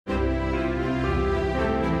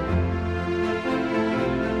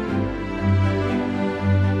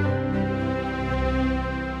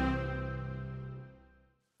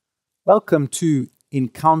Welcome to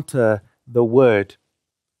Encounter the Word.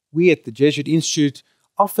 We at the Jesuit Institute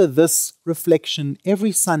offer this reflection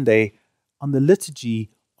every Sunday on the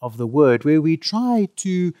liturgy of the Word, where we try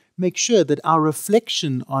to make sure that our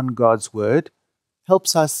reflection on God's Word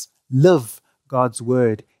helps us live God's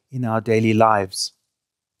Word in our daily lives.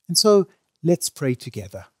 And so let's pray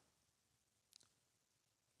together.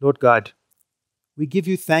 Lord God, we give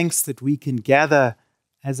you thanks that we can gather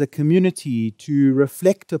as a community to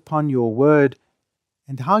reflect upon your word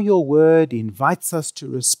and how your word invites us to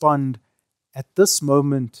respond at this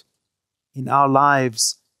moment in our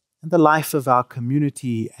lives and the life of our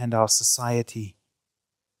community and our society.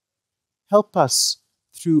 Help us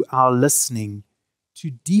through our listening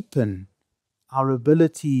to deepen our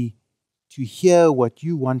ability to hear what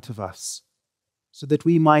you want of us, so that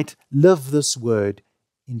we might live this word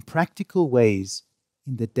in practical ways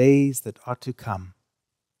in the days that are to come.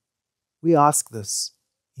 We ask this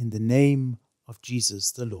in the name of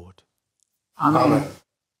Jesus the Lord. Amen.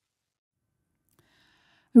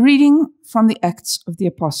 A reading from the Acts of the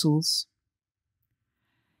Apostles.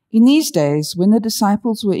 In these days, when the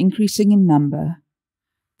disciples were increasing in number,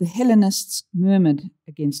 the Hellenists murmured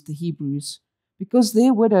against the Hebrews because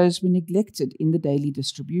their widows were neglected in the daily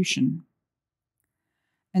distribution.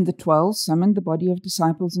 And the 12 summoned the body of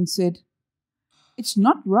disciples and said, "It's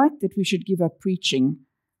not right that we should give up preaching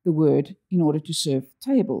the word in order to serve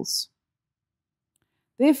tables.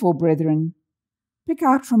 Therefore, brethren, pick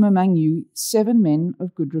out from among you 7 men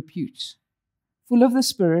of good repute, full of the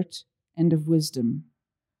Spirit and of wisdom,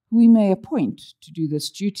 who we may appoint to do this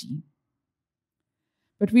duty.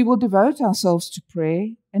 But we will devote ourselves to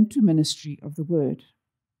prayer and to ministry of the word."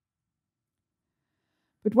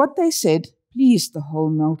 But what they said pleased the whole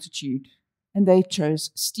multitude, and they chose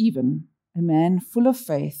Stephen, a man full of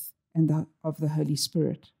faith and of the Holy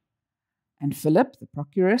Spirit, and Philip the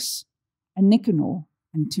procuress, and Nicanor,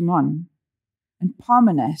 and Timon, and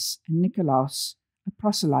Parmenas, and Nicolaus, a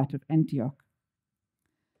proselyte of Antioch.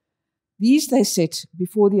 These they set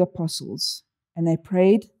before the apostles, and they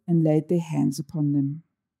prayed and laid their hands upon them.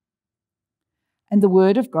 And the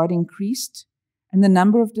word of God increased, and the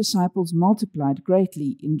number of disciples multiplied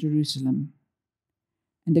greatly in Jerusalem.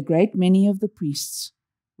 And a great many of the priests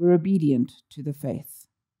were obedient to the faith.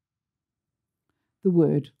 The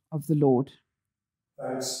word of the Lord.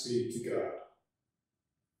 Thanks be to God.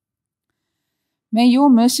 May your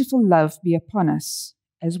merciful love be upon us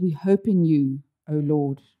as we hope in you, O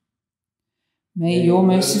Lord. May your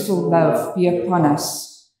merciful love be upon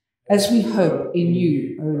us as we hope in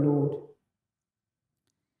you, O Lord.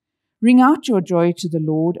 Ring out your joy to the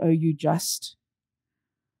Lord, O you just,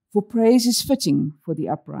 for praise is fitting for the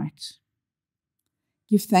upright.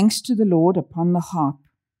 Give thanks to the Lord upon the harp.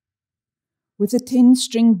 With a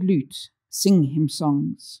 10-stringed lute, sing him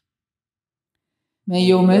songs. May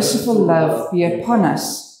your merciful love be upon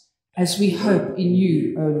us as we hope in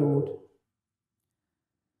you, O Lord.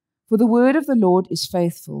 For the word of the Lord is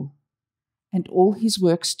faithful, and all his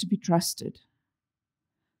works to be trusted.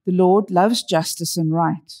 The Lord loves justice and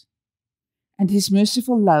right, and his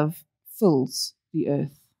merciful love fills the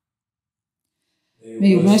earth. May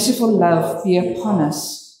your merciful love be upon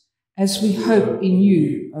us as we hope in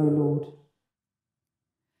you, O Lord.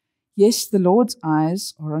 Yes, the Lord's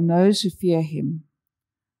eyes are on those who fear him,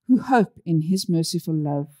 who hope in his merciful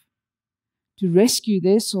love, to rescue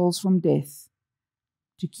their souls from death,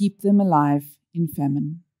 to keep them alive in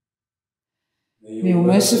famine. May your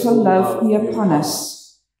merciful love be upon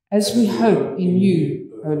us as we hope in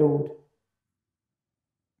you, O Lord.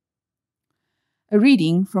 A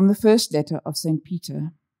reading from the first letter of St.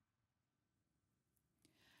 Peter.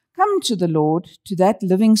 Come to the Lord, to that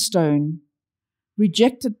living stone,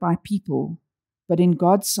 rejected by people, but in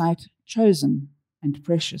God's sight chosen and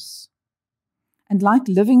precious. And like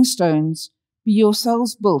living stones, be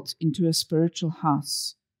yourselves built into a spiritual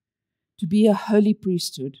house, to be a holy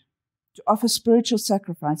priesthood, to offer spiritual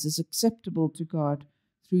sacrifices acceptable to God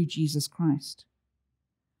through Jesus Christ.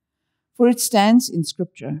 For it stands in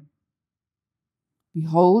Scripture,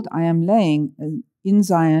 "Behold, I am laying in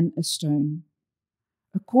Zion a stone,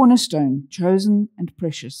 a cornerstone chosen and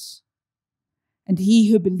precious, and he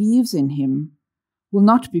who believes in him will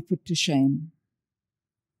not be put to shame.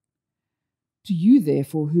 To you,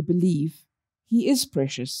 therefore, who believe, he is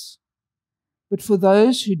precious. But for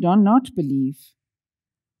those who do not believe,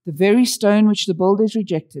 the very stone which the builders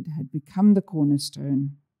rejected had become the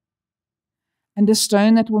cornerstone, and a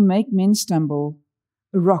stone that will make men stumble,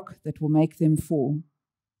 a rock that will make them fall.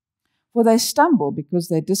 For they stumble because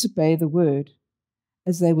they disobey the word,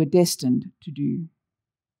 as they were destined to do.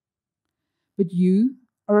 But you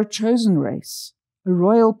are a chosen race, a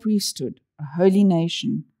royal priesthood, a holy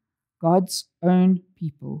nation, God's own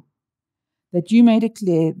people, that you may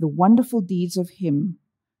declare the wonderful deeds of him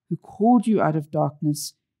who called you out of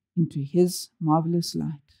darkness into his marvelous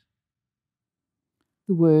light.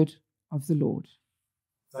 The word of the Lord.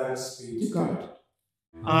 Thanks be To God.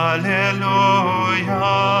 Alleluia,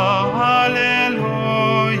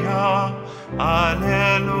 Alleluia,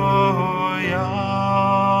 Alleluia.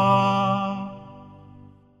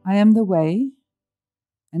 I am the way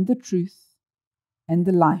and the truth and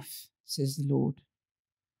the life, says the Lord.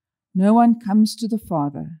 No one comes to the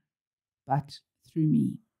Father but through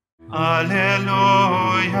me.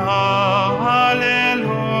 Alleluia,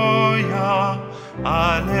 Alleluia,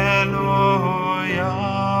 Alleluia.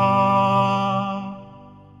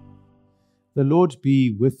 The Lord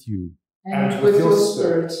be with you. And with your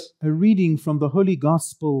spirit. A reading from the Holy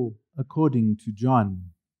Gospel according to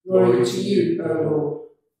John. Glory to you, O Lord.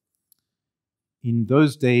 In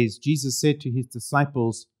those days, Jesus said to his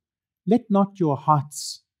disciples, "Let not your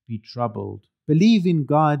hearts be troubled. Believe in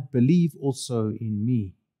God, believe also in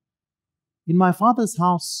me. In my Father's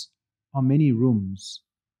house are many rooms.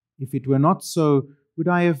 If it were not so, would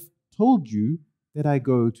I have told you that I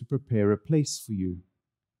go to prepare a place for you?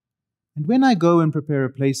 And when I go and prepare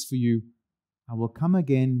a place for you, I will come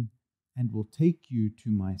again and will take you to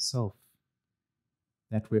myself,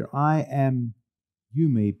 that where I am, you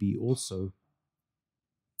may be also.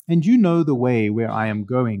 And you know the way where I am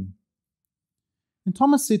going." And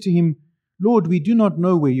Thomas said to him, "Lord, we do not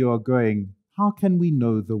know where you are going. How can we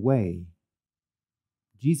know the way?"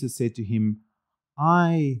 Jesus said to him,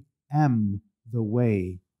 "I am the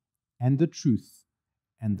way and the truth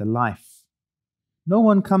and the life. No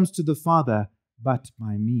one comes to the Father but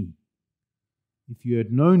by me. If you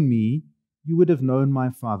had known me, you would have known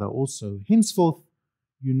my Father also. Henceforth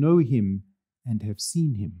you know him and have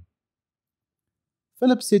seen him."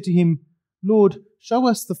 Philip said to him, "Lord, show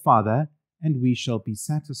us the Father, and we shall be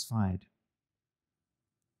satisfied."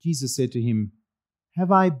 Jesus said to him,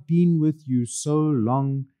 "Have I been with you so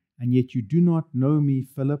long, and yet you do not know me,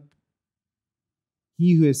 Philip?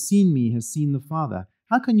 He who has seen me has seen the Father.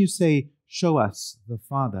 How can you say, 'Show us the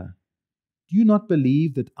Father'? Do you not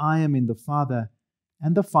believe that I am in the Father,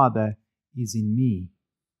 and the Father is in me?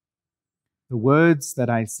 The words that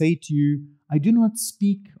I say to you, I do not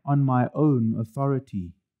speak on my own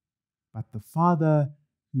authority, but the Father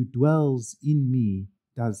who dwells in me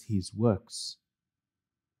does his works.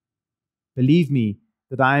 Believe me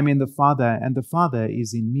that I am in the Father, and the Father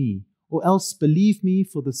is in me, or else believe me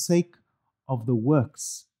for the sake of the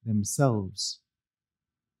works themselves.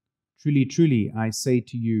 Truly, truly, I say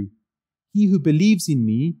to you, he who believes in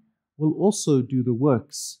me will also do the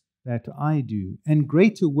works that I do, and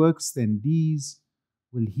greater works than these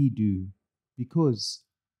will he do, because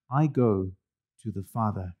I go to the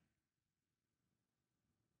Father."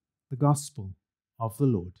 The Gospel of the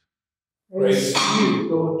Lord. Praise to you,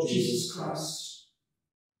 Lord Jesus Christ.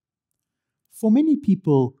 For many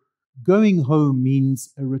people, going home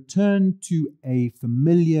means a return to a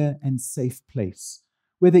familiar and safe place,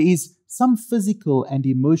 where there is some physical and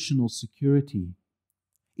emotional security.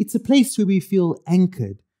 It's a place where we feel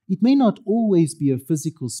anchored. It may not always be a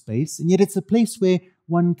physical space, and yet it's a place where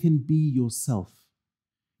one can be yourself.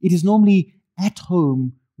 It is normally at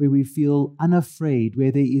home where we feel unafraid,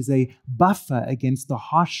 where there is a buffer against the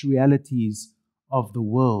harsh realities of the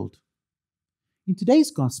world. In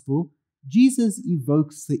today's Gospel, Jesus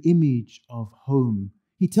evokes the image of home.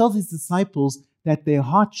 He tells his disciples that their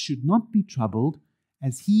hearts should not be troubled,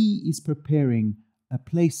 as he is preparing a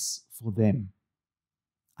place for them.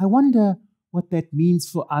 I wonder what that means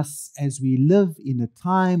for us as we live in a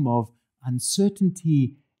time of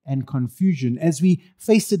uncertainty and confusion, as we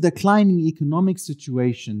face a declining economic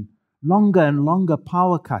situation, longer and longer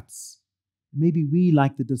power cuts. Maybe we,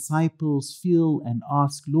 like the disciples, feel and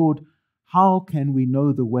ask, "Lord, how can we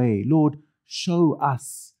know the way? Lord, show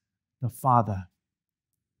us the Father."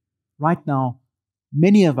 Right now,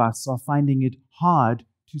 many of us are finding it hard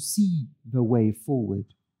to see the way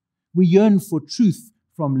forward. We yearn for truth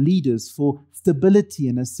from leaders, for stability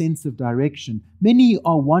and a sense of direction. Many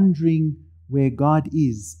are wondering where God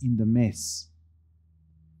is in the mess.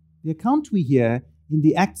 The account we hear in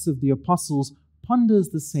the Acts of the Apostles ponders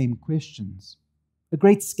the same questions. A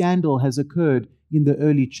great scandal has occurred in the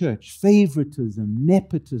early church: favoritism,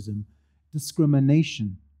 nepotism,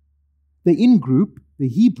 discrimination. The in-group, the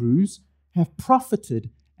Hebrews, have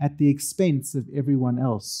profited at the expense of everyone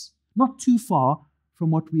else, not too far from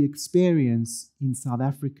what we experience in South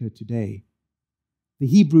Africa today. The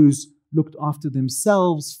Hebrews looked after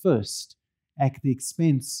themselves first at the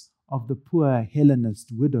expense of the poor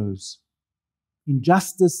Hellenist widows.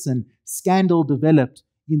 Injustice and scandal developed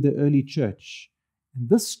in the early church, and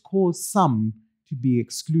this caused some to be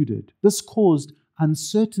excluded. This caused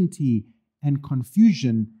uncertainty and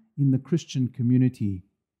confusion in the Christian community.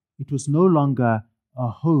 It was no longer a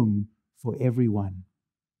home for everyone.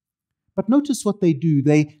 But notice what they do.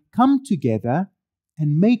 They come together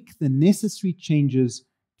and make the necessary changes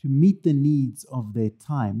to meet the needs of their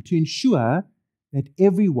time, to ensure that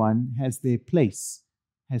everyone has their place,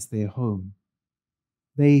 has their home.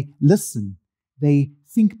 They listen. They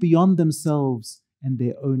think beyond themselves and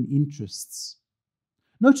their own interests.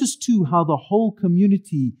 Notice too how the whole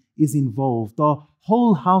community is involved, the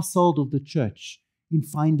whole household of the church, in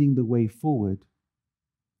finding the way forward.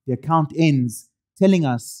 The account ends telling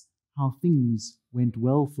us how things went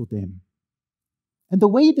well for them. And the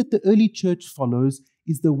way that the early church follows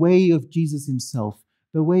is the way of Jesus himself,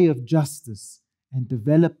 the way of justice and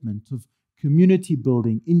development, of community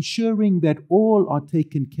building, ensuring that all are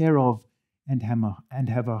taken care of and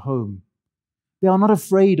have a home. They are not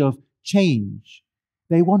afraid of change.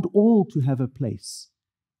 They want all to have a place.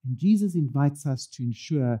 And Jesus invites us to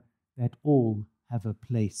ensure that all have a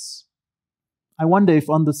place. I wonder if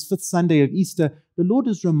on this fifth Sunday of Easter, the Lord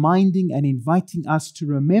is reminding and inviting us to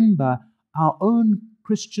remember our own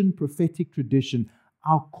Christian prophetic tradition,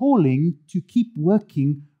 our calling to keep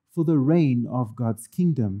working for the reign of God's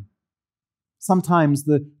kingdom. Sometimes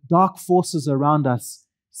the dark forces around us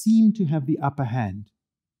seem to have the upper hand.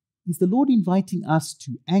 Is the Lord inviting us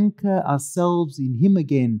to anchor ourselves in Him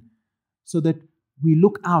again so that we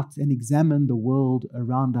look out and examine the world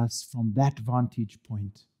around us from that vantage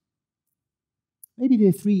point? Maybe there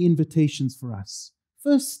are three invitations for us.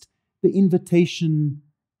 First, the invitation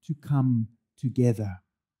to come together.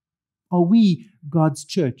 Are we, God's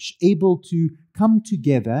church, able to come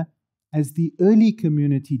together as the early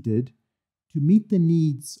community did to meet the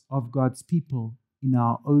needs of God's people in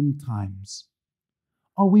our own times?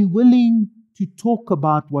 Are we willing to talk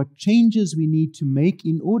about what changes we need to make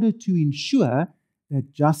in order to ensure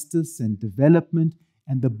that justice and development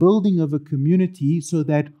and the building of a community so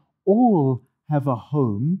that all have a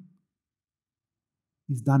home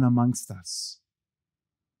is done amongst us?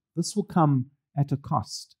 This will come at a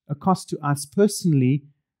cost to us personally,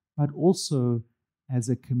 but also as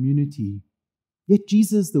a community. Yet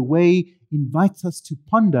Jesus, the way, invites us to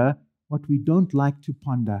ponder what we don't like to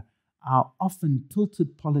ponder, our often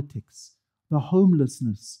tilted politics, the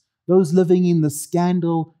homelessness, those living in the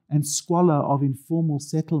scandal and squalor of informal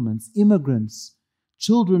settlements, immigrants,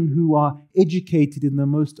 children who are educated in the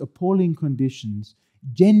most appalling conditions,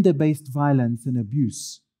 gender-based violence and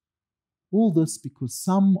abuse. All this because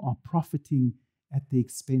some are profiting at the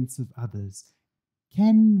expense of others.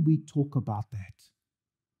 Can we talk about that?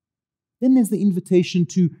 Then there's the invitation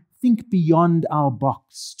to think beyond our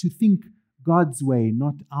box, to think God's way,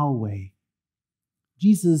 not our way.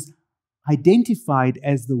 Jesus, identified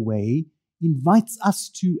as the way, invites us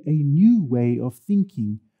to a new way of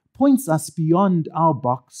thinking, points us beyond our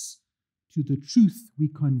box to the truth we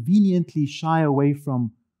conveniently shy away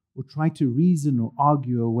from or try to reason or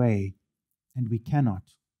argue away, and we cannot.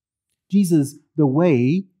 Jesus, the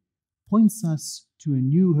way, points us to a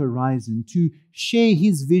new horizon, to share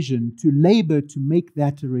his vision, to labor to make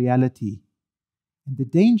that a reality. And the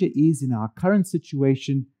danger is, in our current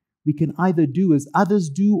situation, we can either do as others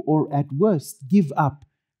do or at worst give up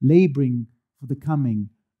laboring for the coming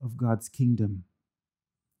of God's kingdom.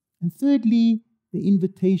 And thirdly, the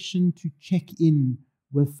invitation to check in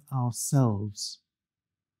with ourselves.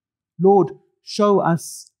 Lord, show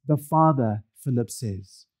us the Father, Philip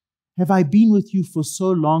says. Have I been with you for so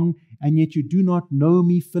long, and yet you do not know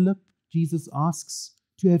me, Philip? Jesus asks.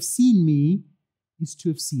 To have seen me is to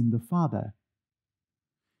have seen the Father.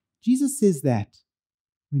 Jesus says that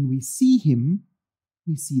when we see him,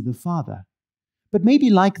 we see the Father. But maybe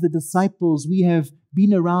like the disciples, we have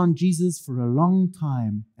been around Jesus for a long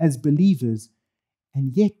time as believers,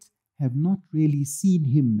 and yet have not really seen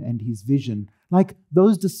him and his vision. Like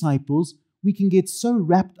those disciples, we can get so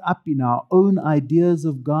wrapped up in our own ideas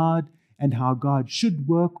of God and how God should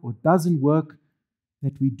work or doesn't work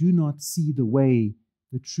that we do not see the way,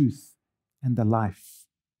 the truth, and the life.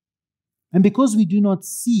 And because we do not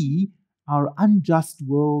see, our unjust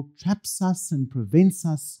world traps us and prevents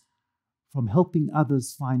us from helping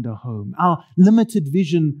others find a home. Our limited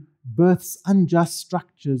vision births unjust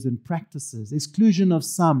structures and practices, exclusion of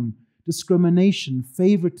some, discrimination,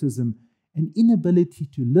 favoritism, an inability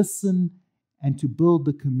to listen and to build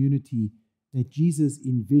the community that Jesus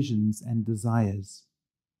envisions and desires.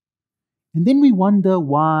 And then we wonder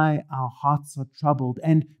why our hearts are troubled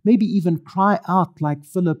and maybe even cry out like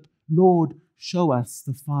Philip, Lord, show us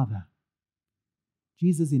the Father.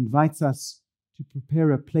 Jesus invites us to prepare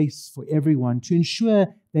a place for everyone, to ensure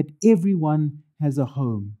that everyone has a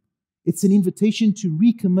home. It's an invitation to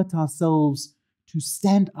recommit ourselves, to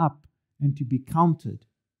stand up and to be counted.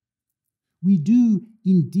 We do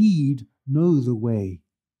indeed know the way.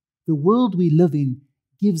 The world we live in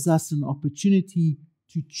gives us an opportunity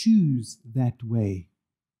to choose that way.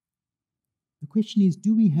 The question is,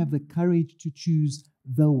 do we have the courage to choose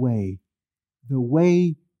the way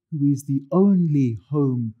who is the only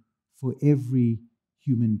home for every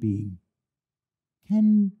human being?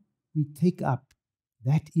 Can we take up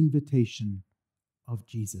that invitation of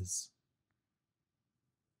Jesus?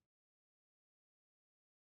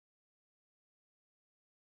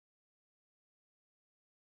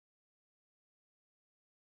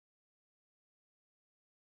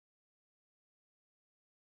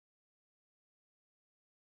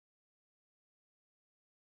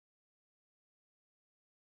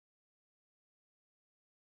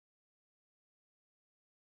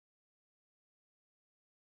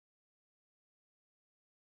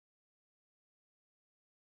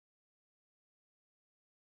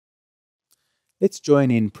 Let's join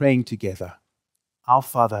in praying together. Our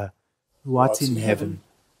Father, who art in heaven,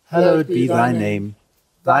 hallowed be thy name.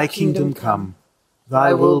 Thy kingdom come,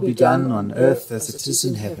 thy will be done on earth as it is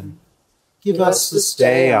in heaven. Give us this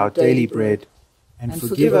day our daily bread, and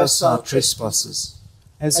forgive us our trespasses,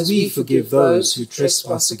 as we forgive those who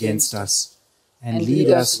trespass against us. And lead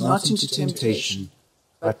us not into temptation,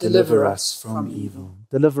 but deliver us from evil.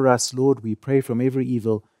 Deliver us, Lord, we pray, from every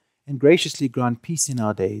evil, and graciously grant peace in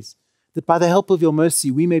our days, that by the help of your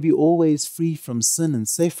mercy we may be always free from sin and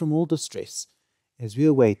safe from all distress, as we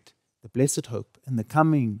await the blessed hope and the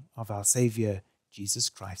coming of our Saviour, Jesus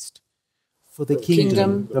Christ. For the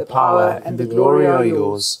kingdom, the power, and the glory are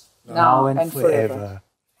yours, now and forever.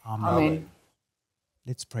 Amen.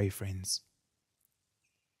 Let's pray, friends.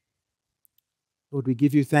 Lord, we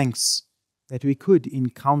give you thanks that we could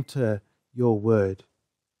encounter your word,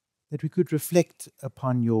 that we could reflect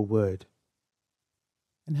upon your word.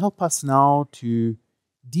 And help us now to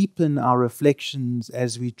deepen our reflections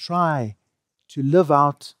as we try to live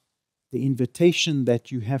out the invitation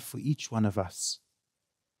that you have for each one of us.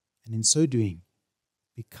 And in so doing,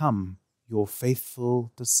 become your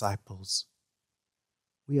faithful disciples.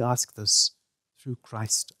 We ask this through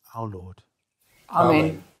Christ our Lord.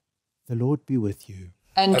 Amen. The Lord be with you.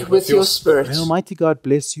 And with your spirit. May Almighty God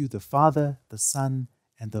bless you, the Father, the Son,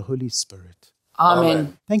 and the Holy Spirit.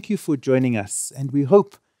 Amen. Thank you for joining us, and we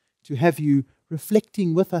hope to have you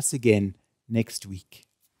reflecting with us again next week.